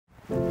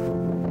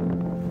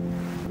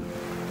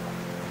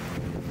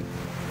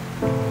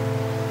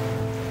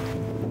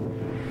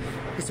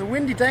It's a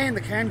windy day in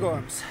the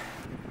Cairngorms,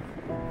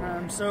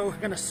 so we're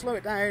going to slow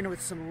it down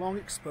with some long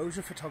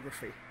exposure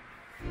photography.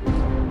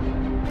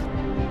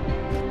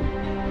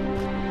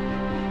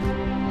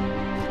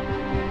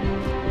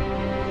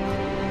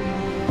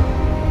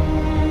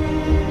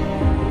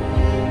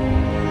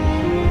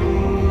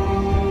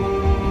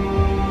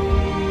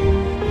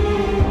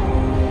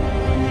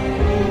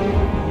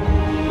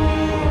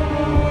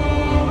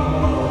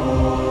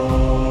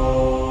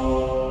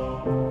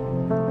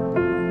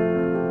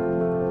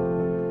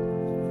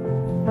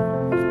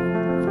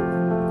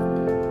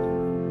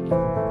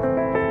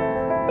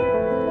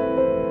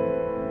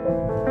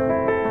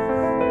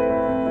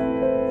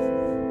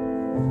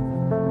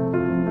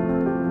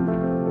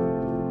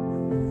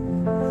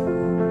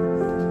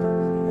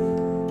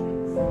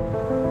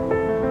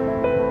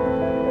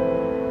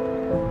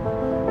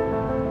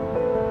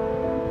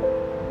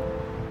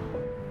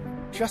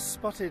 Just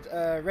spotted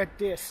a red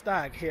deer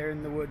stag here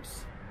in the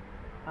woods,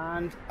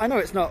 and I know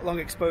it's not long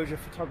exposure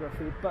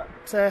photography, but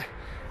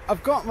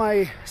I've got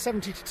my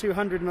 70 to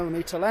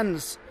 200mm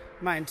lens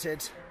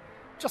mounted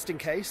just in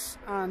case,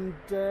 and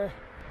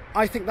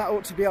I think that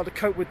ought to be able to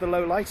cope with the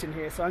low light in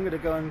here, so I'm going to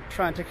go and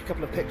try and take a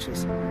couple of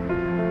pictures.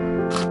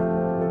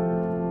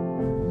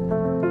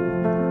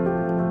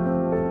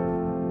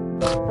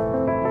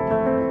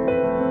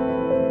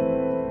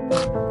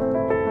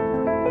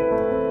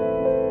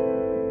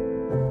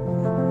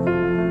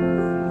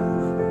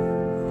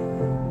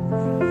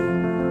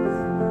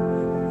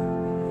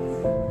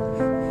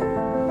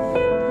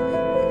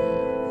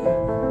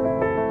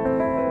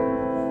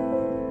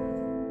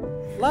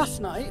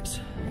 Last night,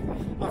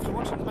 after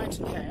watching the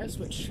mountain hares,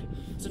 which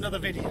is another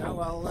video,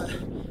 I'll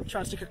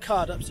try and stick a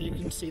card up so you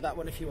can see that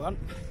one if you want,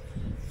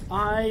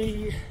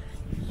 I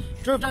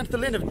drove down to the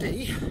Linn of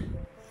Dee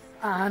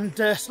and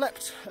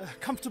slept a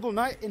comfortable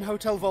night in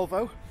Hotel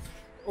Volvo,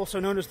 also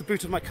known as the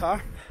boot of my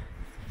car.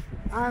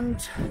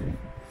 And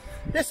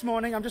this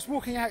morning I'm just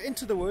walking out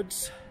into the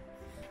woods,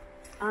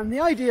 and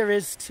the idea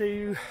is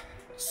to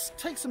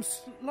take some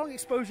long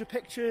exposure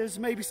pictures,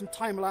 maybe some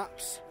time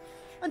lapse,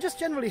 and just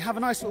generally have a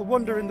nice little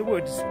wander in the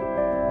woods.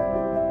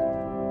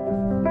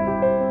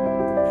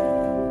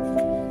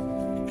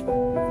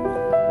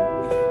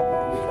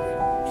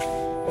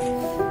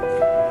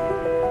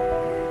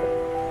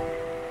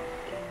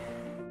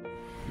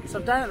 So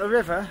I'm down at the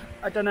river.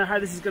 I don't know how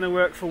this is going to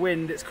work for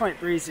wind, it's quite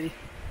breezy,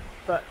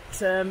 but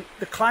the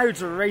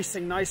clouds are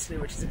racing nicely,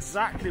 which is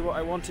exactly what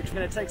I wanted. I'm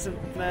going to take some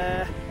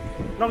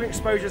long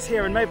exposures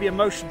here and maybe a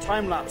motion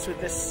time lapse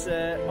with this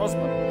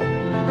Osmo.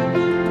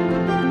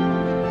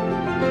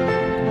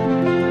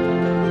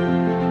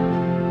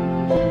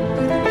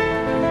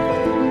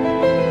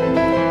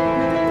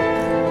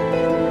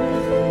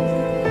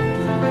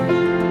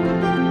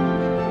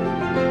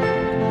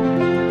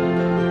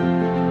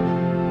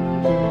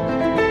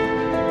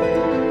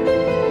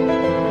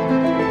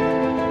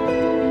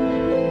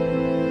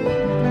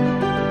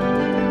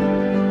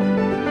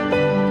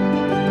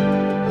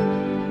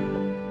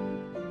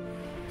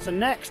 So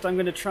next I'm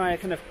going to try a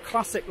kind of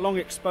classic long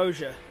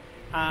exposure,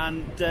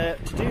 and to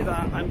do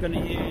that I'm going to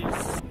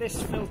use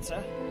this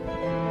filter.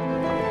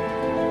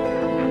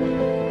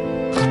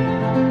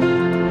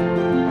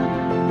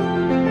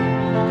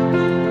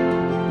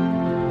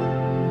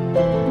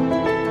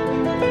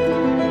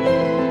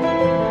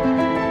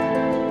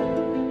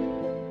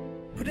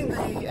 Putting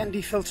the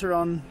ND filter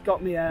on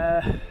got me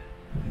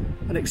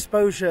an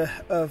exposure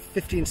of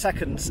 15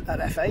 seconds at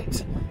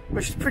f8,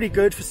 which is pretty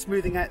good for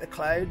smoothing out the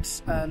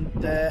clouds and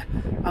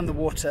the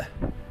water.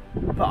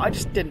 But I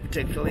just didn't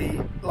particularly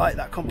like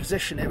that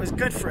composition. It was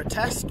good for a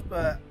test,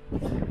 but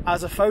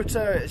as a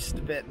photo it's just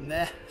a bit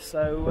meh.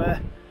 So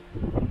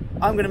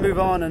I'm going to move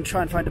on and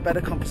try and find a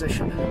better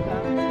composition.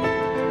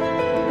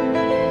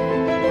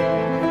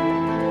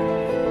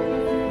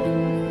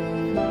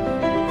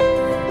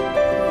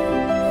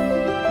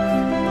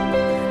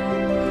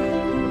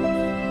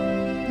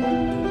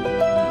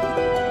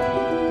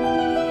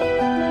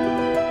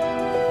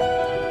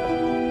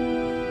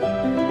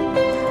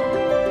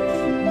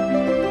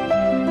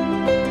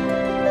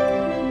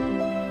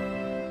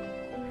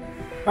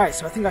 Right,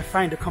 so I think I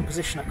found a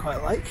composition I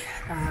quite like,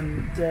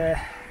 and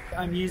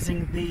I'm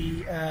using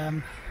the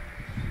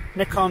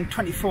Nikon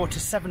 24 to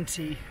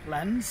 70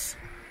 lens,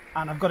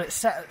 and I've got it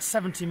set at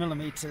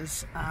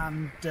 70mm,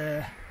 and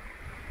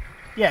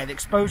yeah, the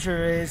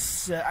exposure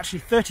is actually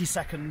 30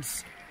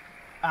 seconds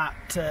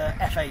at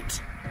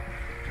f8.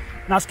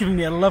 And that's giving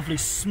me a lovely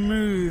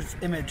smooth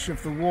image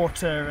of the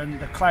water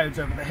and the clouds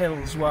over the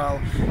hills, while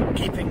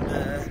keeping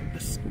the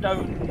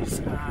stones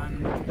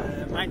and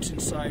the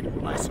mountainside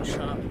all nice and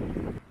sharp.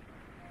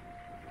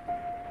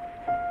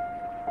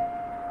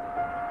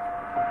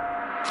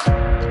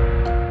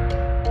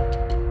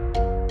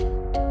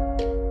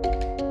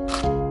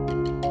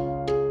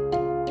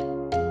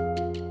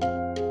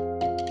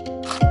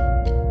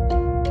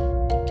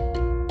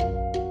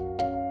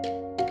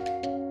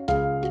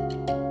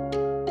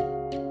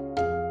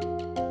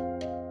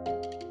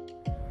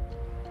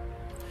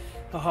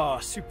 Oh,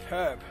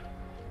 superb.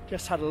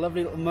 Just had a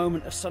lovely little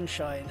moment of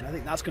sunshine. I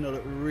think that's going to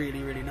look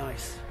really, really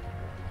nice.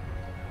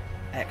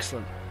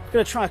 Excellent. I'm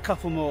going to try a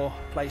couple more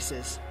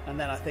places, and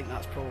then I think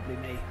that's probably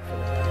me for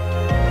the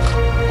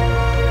day.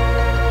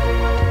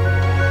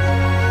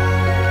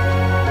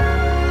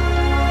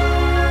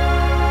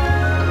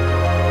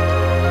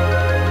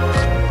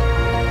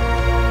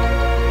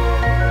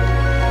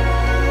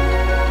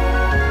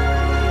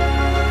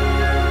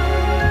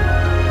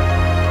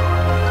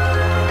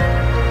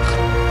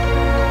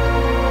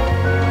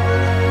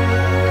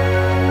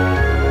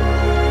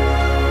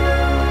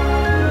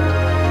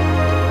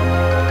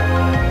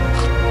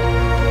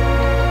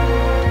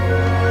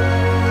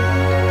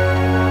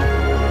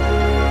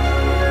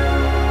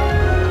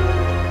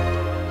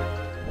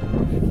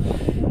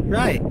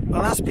 Right,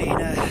 well that's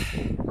been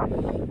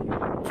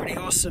a pretty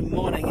awesome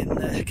morning in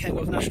the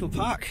Cairngorms National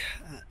Park.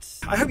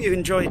 I hope you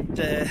enjoyed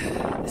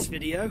this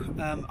video.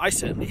 I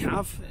certainly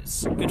have.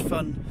 It's good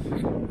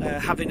fun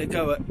having a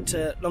go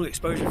at long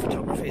exposure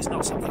photography. It's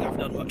not something I've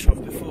done much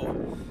of before.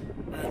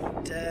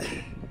 And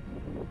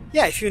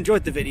yeah, if you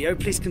enjoyed the video,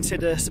 please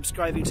consider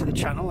subscribing to the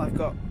channel. I've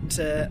got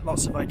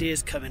lots of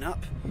ideas coming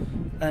up.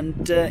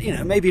 And you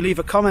know, maybe leave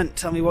a comment,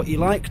 tell me what you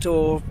liked,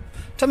 or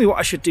tell me what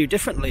I should do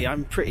differently.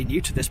 I'm pretty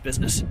new to this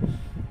business.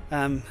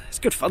 It's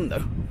good fun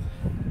though.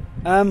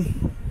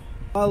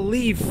 I'll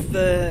leave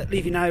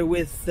you now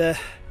with a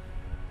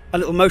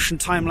little motion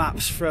time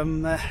lapse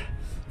from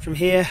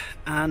here,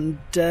 and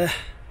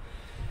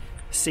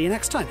see you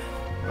next time.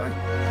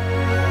 Bye.